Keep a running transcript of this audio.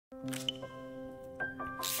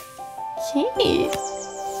Okay.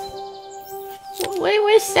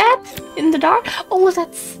 Where's that? In the dark? Oh,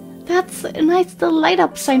 that's a nice little light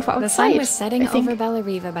up sign for outside. The sun was setting over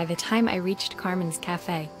Bellariva by the time I reached Carmen's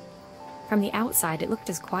cafe. From the outside, it looked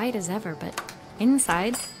as quiet as ever, but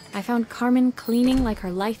inside, I found Carmen cleaning like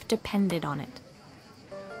her life depended on it.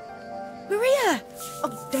 Maria!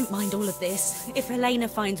 Oh, don't mind all of this. If Helena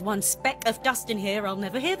finds one speck of dust in here, I'll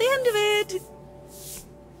never hear the end of it.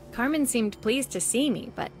 Carmen seemed pleased to see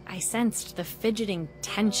me, but I sensed the fidgeting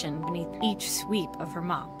tension beneath each sweep of her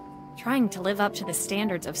mop. Trying to live up to the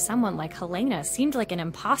standards of someone like Helena seemed like an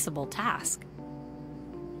impossible task.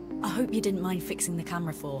 I hope you didn't mind fixing the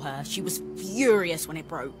camera for her. She was furious when it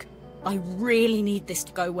broke. I really need this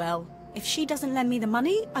to go well. If she doesn't lend me the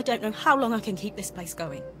money, I don't know how long I can keep this place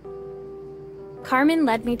going. Carmen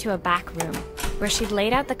led me to a back room, where she'd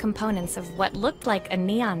laid out the components of what looked like a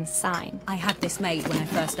neon sign. I had this made when I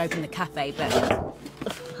first opened the cafe, but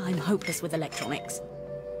I'm hopeless with electronics.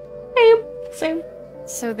 Same.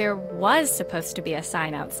 So there was supposed to be a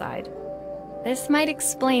sign outside. This might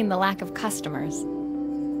explain the lack of customers.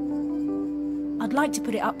 I'd like to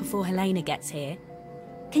put it up before Helena gets here.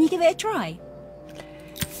 Can you give it a try?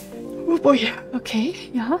 Oh boy. Okay.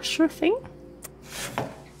 Yeah, sure thing.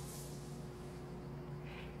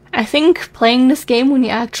 I think playing this game when you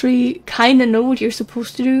actually kind of know what you're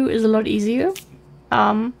supposed to do is a lot easier.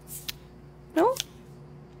 No? No?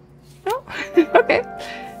 Okay.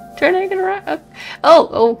 Turning it around. Oh,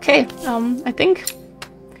 okay. I think a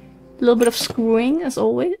little bit of screwing as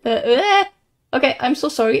always. Okay, I'm so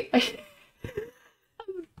sorry.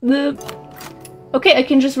 Okay, I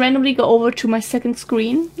can just randomly go over to my second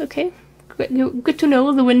screen. Okay, good to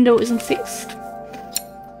know the window isn't fixed.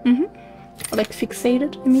 Like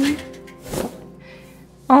fixated, I mean.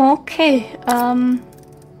 Okay,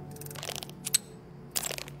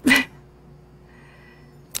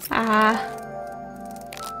 I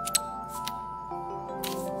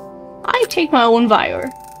take my own wire.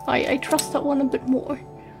 I trust that one a bit more.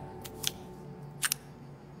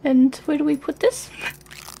 And where do we put this?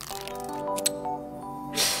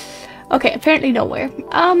 Okay, apparently nowhere.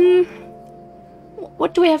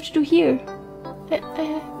 What do we have to do here?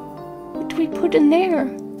 What do we put in there?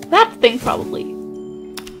 That thing, probably.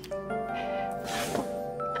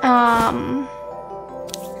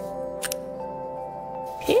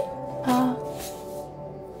 Okay.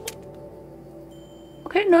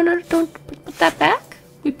 Okay, no, don't put that back.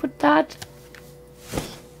 We put that...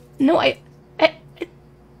 No,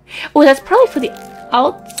 oh, that's probably for the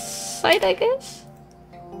outside, I guess?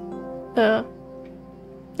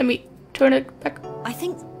 Let me turn it back. I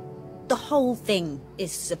think the whole thing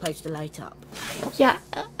is supposed to light up. Yeah,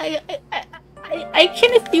 I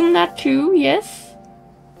can assume that too, yes.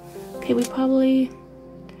 Okay, we probably...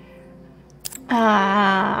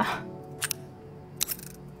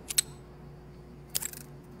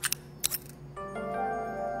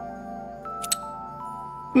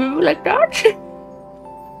 Maybe like that?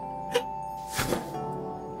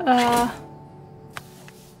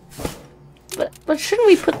 But shouldn't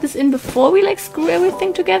we put this in before we like screw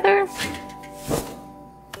everything together?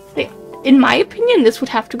 Like, in my opinion, this would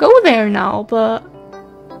have to go there now, but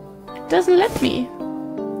it doesn't let me.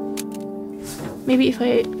 Maybe if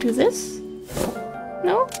I do this?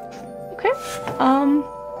 No? Okay.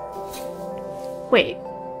 Wait.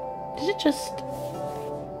 Did it just...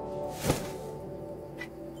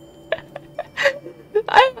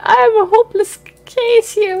 I'm a hopeless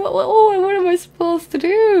case here. What am I supposed to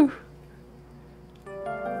do?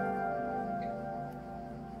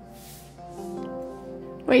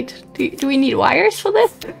 Wait, do we need wires for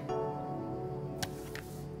this?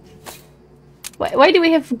 Why do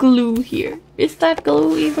we have glue here? Is that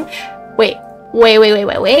glue even? Wait. Well,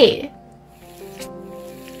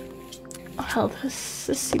 this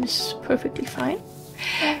seems perfectly fine.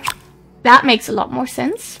 That makes a lot more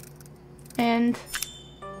sense. And...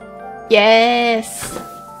 yes!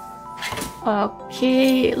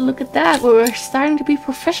 Okay, look at that. We're starting to be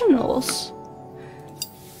professionals.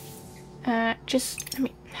 Just, I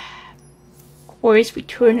mean... of course, we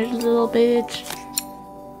turn it a little bit.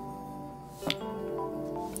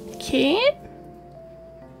 Okay.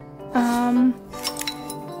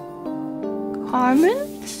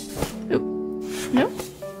 Garments? Oh, no.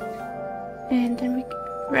 And then we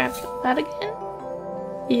grab that again.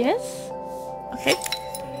 Yes. Okay.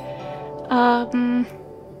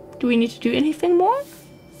 Do we need to do anything more?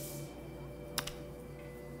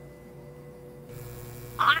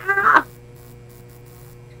 Ah!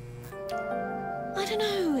 I don't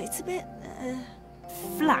know, it's a bit,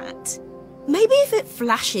 flat. Maybe if it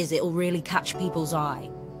flashes, it'll really catch people's eye.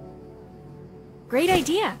 Great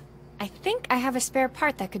idea. I think I have a spare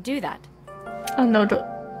part that could do that. Oh no,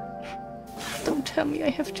 don't tell me I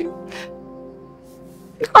have to.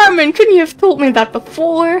 Carmen, couldn't you have told me that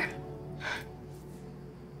before?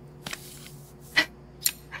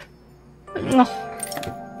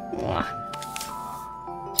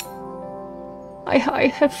 I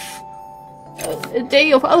have a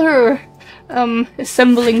day of other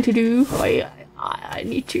assembling to do. I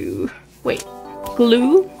need to wait.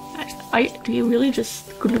 Glue? Do you really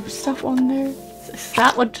just glue stuff on there? Is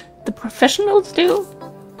that what the professionals do?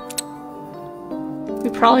 We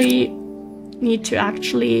probably need to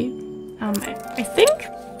actually, I think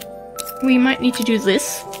we might need to do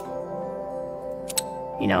this,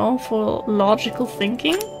 you know, for logical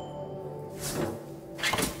thinking.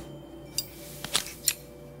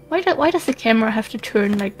 Why does the camera have to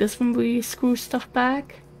turn like this when we screw stuff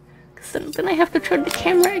back? Because then I have to turn the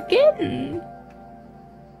camera again.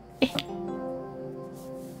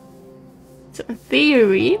 So in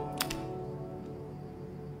theory,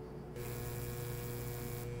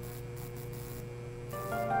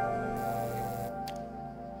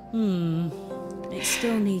 it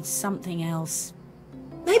still needs something else.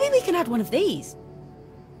 Maybe we can add one of these.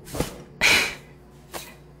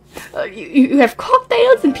 you have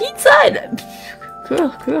cocktails and pizza and...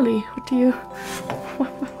 Girly,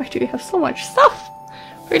 why do you have so much stuff?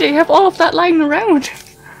 Why do you have all of that lying around?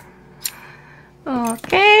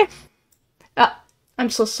 Okay. I'm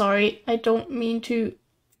so sorry. I don't mean to...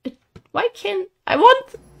 Why can't...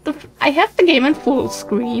 I have the game in full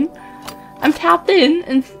screen. I'm tapped in,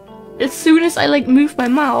 and as soon as I like move my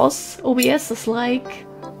mouse, OBS is like,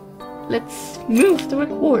 let's move the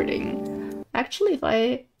recording. Actually, if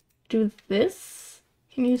I do this,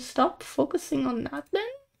 can you stop focusing on that then?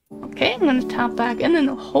 Okay, I'm gonna tap back in, and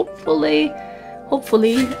hopefully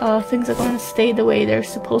things are gonna stay the way they're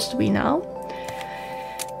supposed to be now.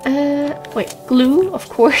 Wait, glue, of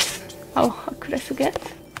course. How could I forget?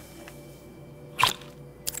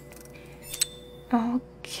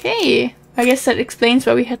 Okay. I guess that explains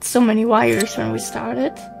why we had so many wires when we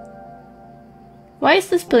started. Why is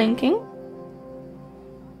this blinking?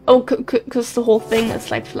 Oh, because the whole thing is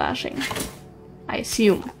like flashing. I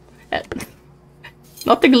assume.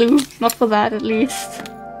 Not the glue, not for that at least.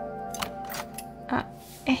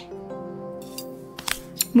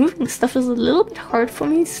 Moving stuff is a little bit hard for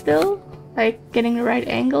me still. Like getting the right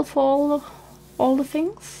angle for all the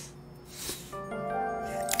things.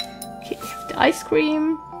 Okay, we have the ice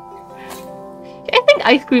cream. I think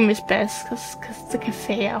ice cream is best, because it's a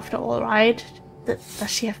cafe after all, right? Does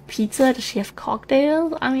she have pizza? Does she have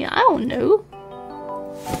cocktails? I mean, I don't know.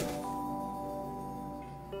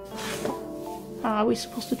 Are we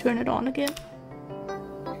supposed to turn it on again?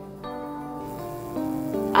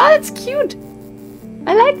 Ah, that's cute!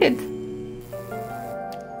 I like it!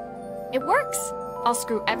 It works! I'll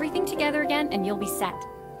screw everything together again and you'll be set.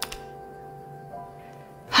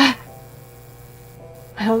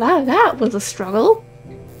 Well, that was a struggle.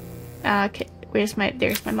 Okay, there's my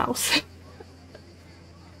mouse.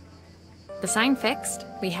 The sign fixed,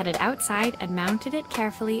 we headed outside and mounted it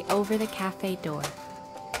carefully over the cafe door.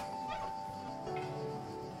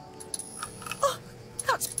 Oh,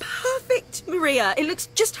 that's perfect, Maria! It looks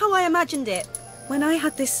just how I imagined it. When I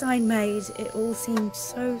had this sign made, it all seemed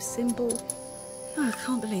so simple. Oh, I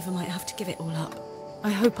can't believe I might have to give it all up.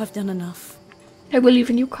 I hope I've done enough. I believe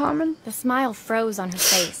in you, Carmen. The smile froze on her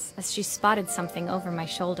face as she spotted something over my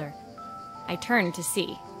shoulder. I turned to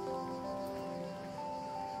see.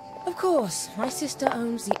 Of course, my sister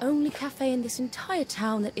owns the only cafe in this entire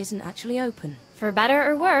town that isn't actually open. For better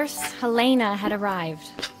or worse, Helena had arrived.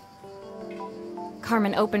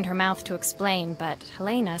 Carmen opened her mouth to explain, but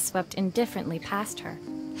Helena swept indifferently past her.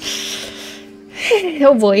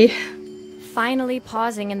 Oh boy. Finally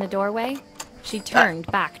pausing in the doorway, she turned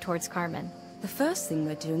back towards Carmen. The first thing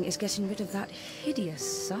we're doing is getting rid of that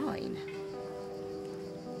hideous sign.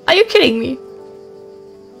 Are you kidding me?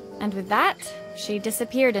 And with that, she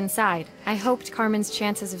disappeared inside. I hoped Carmen's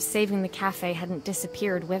chances of saving the cafe hadn't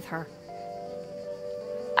disappeared with her.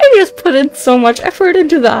 I just put in so much effort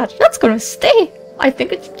into that. That's gonna stay. I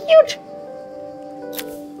think it's cute.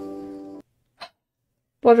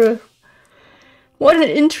 What an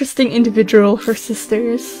interesting individual her sister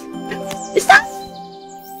is. Is that?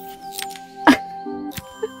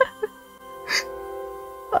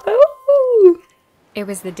 Oh. It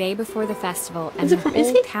was the day before the festival, and the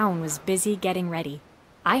whole town was busy getting ready.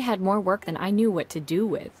 I had more work than I knew what to do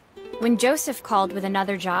with. When Joseph called with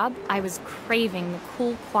another job, I was craving the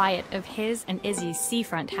cool quiet of his and Izzy's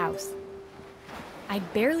seafront house.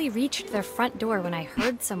 I'd barely reached their front door when I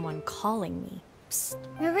heard someone calling me. Psst,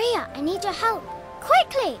 Maria, I need your help.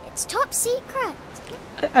 Quickly, it's top secret.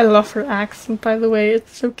 I love her accent, by the way.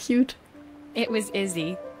 It's so cute. It was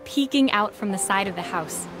Izzy, peeking out from the side of the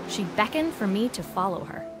house. She beckoned for me to follow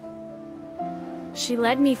her. She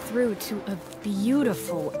led me through to a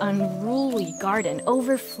beautiful, unruly garden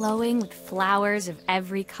overflowing with flowers of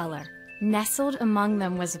every color. Nestled among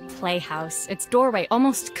them was a playhouse, its doorway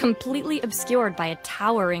almost completely obscured by a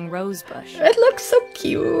towering rose bush. It looks so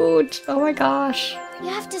cute. Oh my gosh. You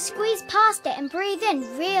have to squeeze past it and breathe in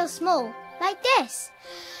real small, like this.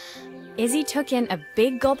 Izzy took in a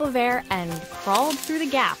big gulp of air and crawled through the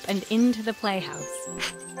gap and into the playhouse.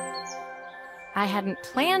 I hadn't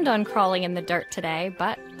planned on crawling in the dirt today,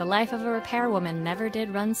 but the life of a repairwoman never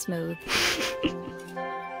did run smooth.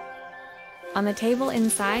 On the table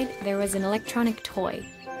inside, there was an electronic toy.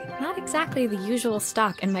 Not exactly the usual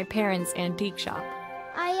stock in my parents' antique shop.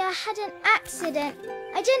 I had an accident.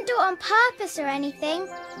 I didn't do it on purpose or anything,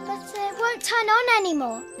 but it won't turn on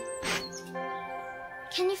anymore.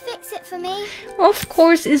 Can you fix it for me? Of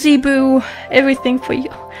course, Izzy Boo. Everything for you.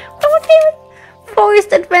 Oh, dear.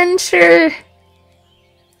 Forest adventure.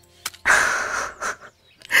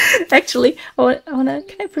 Actually, I wanna.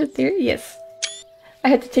 Can I put it there? Yes. I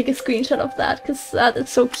had to take a screenshot of that because that is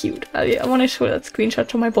so cute. I want to show that screenshot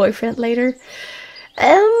to my boyfriend later.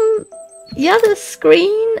 Yeah, the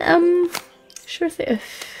screen. Sure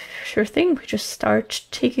thing. We just start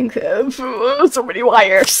taking so many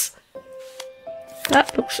wires.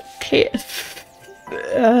 That looks okay.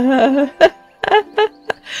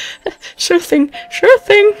 Sure thing.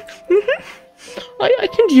 I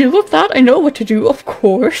can deal with that. I know what to do, of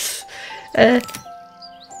course.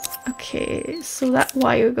 Okay, so that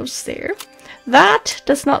wire goes there. That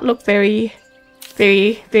does not look very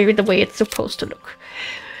the way it's supposed to look.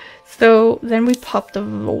 So then we pop the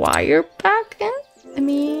wire back in. Let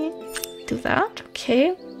me do that.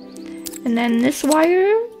 Okay. And then this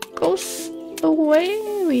wire goes away.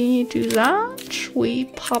 We do that. We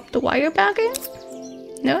pop the wire back in.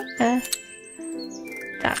 No, that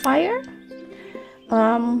wire.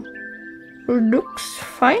 Looks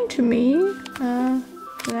fine to me.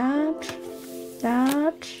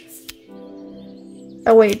 That.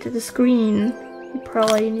 Oh wait, the screen. You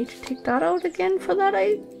probably need to take that out again for that,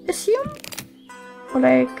 I assume? Or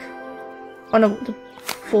like... Oh no, the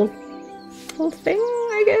full thing,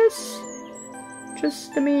 I guess?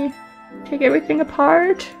 Just let me take everything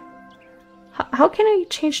apart. How can I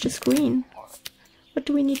change the screen? What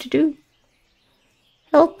do we need to do?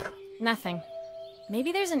 Help. Nothing.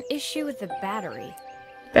 Maybe there's an issue with the battery.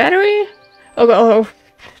 Battery? Oh,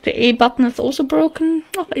 the A button is also broken.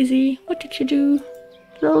 Oh, Izzy, what did you do?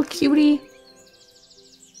 Little cutie.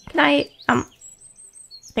 Can I,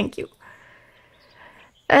 thank you.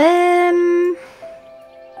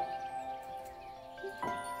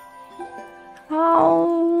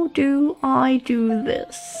 How do I do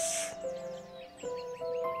this?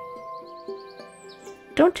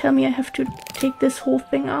 Don't tell me I have to take this whole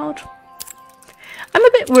thing out. I'm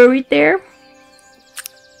a bit worried there.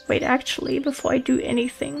 Wait, actually, before I do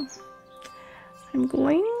anything, I'm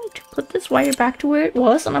going to put this wire back to where it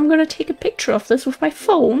was, and I'm going to take a picture of this with my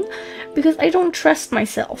phone, because I don't trust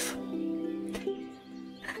myself.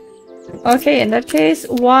 Okay, in that case,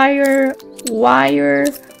 wire,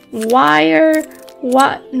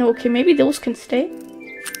 what? No, okay, maybe those can stay.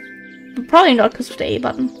 Probably not because of the A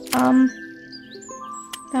button.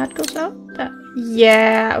 That goes out. That,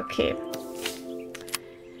 yeah, okay.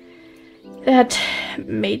 That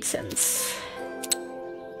made sense.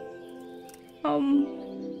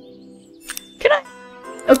 Can I?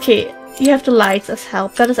 Okay, you have the lights as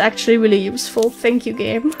help. That is actually really useful. Thank you,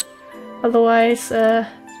 game. Otherwise, I'd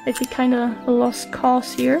be kind of a lost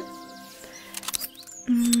cause here.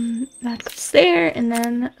 That goes there, and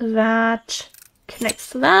then that connects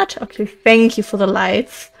to that. Okay, thank you for the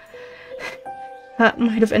lights. That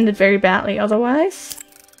might have ended very badly otherwise.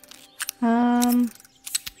 No,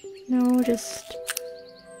 just...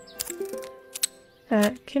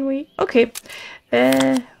 can we... Okay.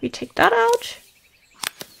 We take that out.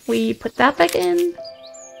 We put that back in.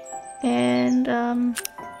 And,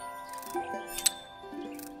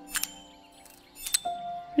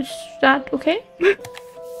 is that okay?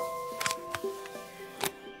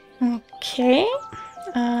 Okay.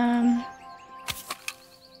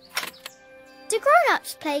 Do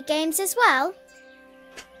grown-ups play games as well?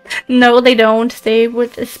 No, they don't. They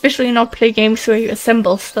would especially not play games where you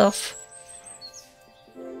assemble stuff.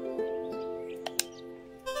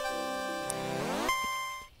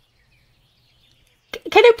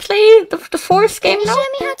 Can I play the Force game now? Can you show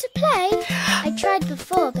me how to play? I tried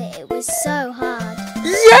before, but it was so hard.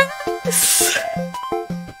 Yes!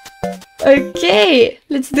 Okay,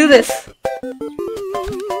 let's do this.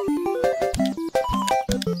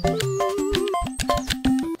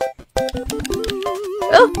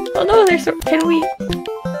 Oh no, there's a... Can we...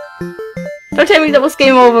 Don't tell me that was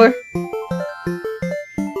game over.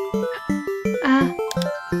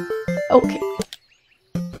 Okay.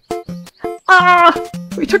 Ah!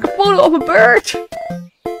 We took a photo of a bird!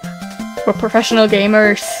 We're professional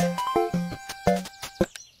gamers.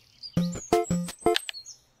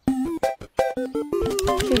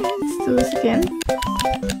 Okay, let's do this again.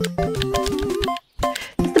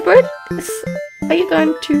 Is the bird... Are you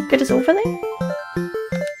going to get us over there?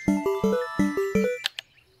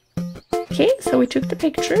 Okay, so we took the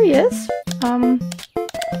picture, yes.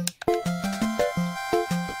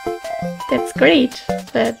 That's great,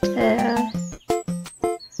 but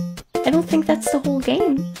I don't think that's the whole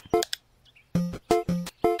game.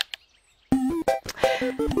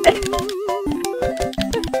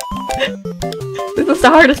 This was the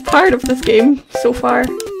hardest part of this game so far.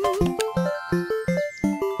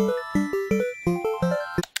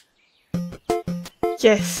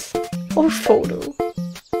 Yes, or photo.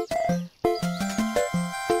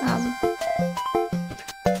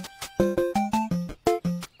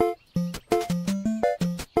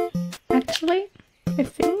 Actually, I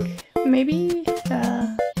think maybe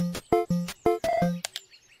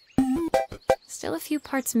Still a few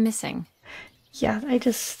parts missing. yeah, I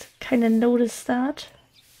just kind of noticed that.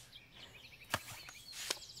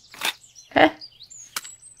 Huh?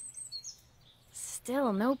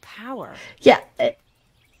 Still no power. Yeah,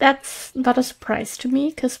 that's not a surprise to me,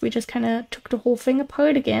 because we just kind of took the whole thing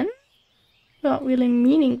apart again. Not really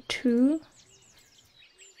meaning to.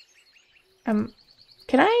 Can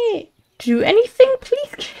I do anything,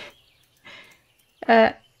 please?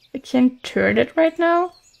 I can't turn it right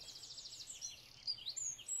now.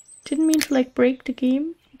 Didn't mean to, like, break the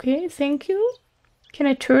game. Okay, thank you. Can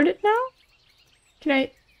I turn it now? Can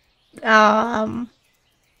I...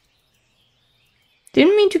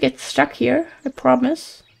 Didn't mean to get stuck here, I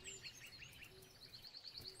promise.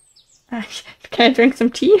 Can I drink some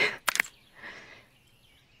tea?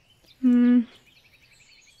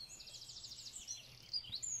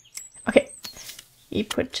 Okay, you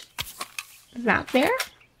put that there.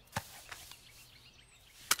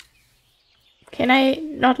 Can I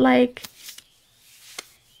not, like,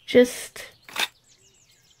 just...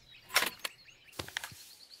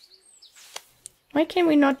 Why can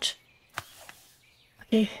we not...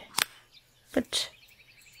 Okay, but...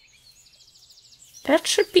 That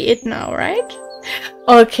should be it now, right?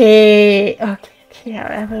 Okay,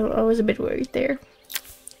 I was a bit worried there.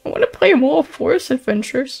 I want to play more Forest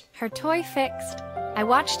Adventures. Her toy fixed, I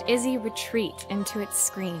watched Izzy retreat into its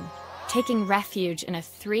screen, taking refuge in a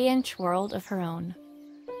 3-inch world of her own.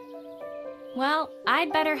 Well,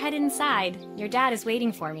 I'd better head inside. Your dad is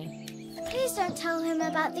waiting for me. Please don't tell him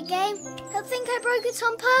about the game. He'll think I broke it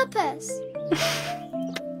on purpose.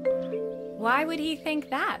 Why would he think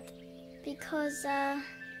that? Because,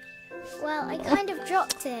 well, I kind of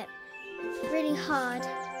dropped it really hard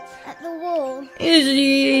at the wall.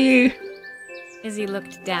 Izzy! Izzy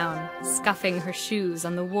looked down, scuffing her shoes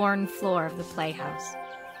on the worn floor of the playhouse.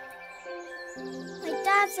 My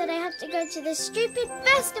dad said I have to go to this stupid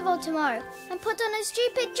festival tomorrow and put on a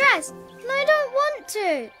stupid dress, and I don't want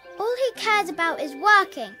to. All he cares about is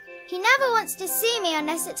working. He never wants to see me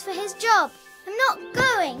unless it's for his job. I'm not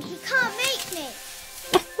going. He can't make me.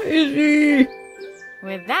 Izzy!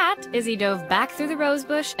 With that, Izzy dove back through the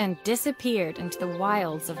rosebush and disappeared into the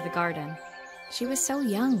wilds of the garden. She was so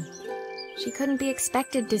young. She couldn't be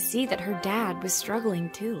expected to see that her dad was struggling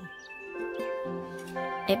too.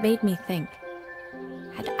 It made me think,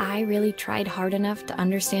 had I really tried hard enough to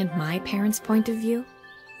understand my parents' point of view?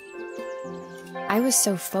 I was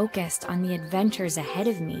so focused on the adventures ahead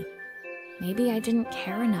of me. Maybe I didn't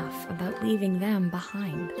care enough about leaving them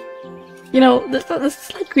behind. You know, this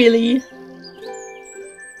is like really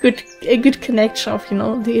a good connection of, you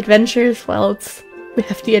know, the adventures. Well, we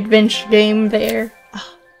have the adventure game there.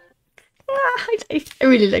 I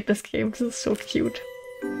really like this game. This is so cute.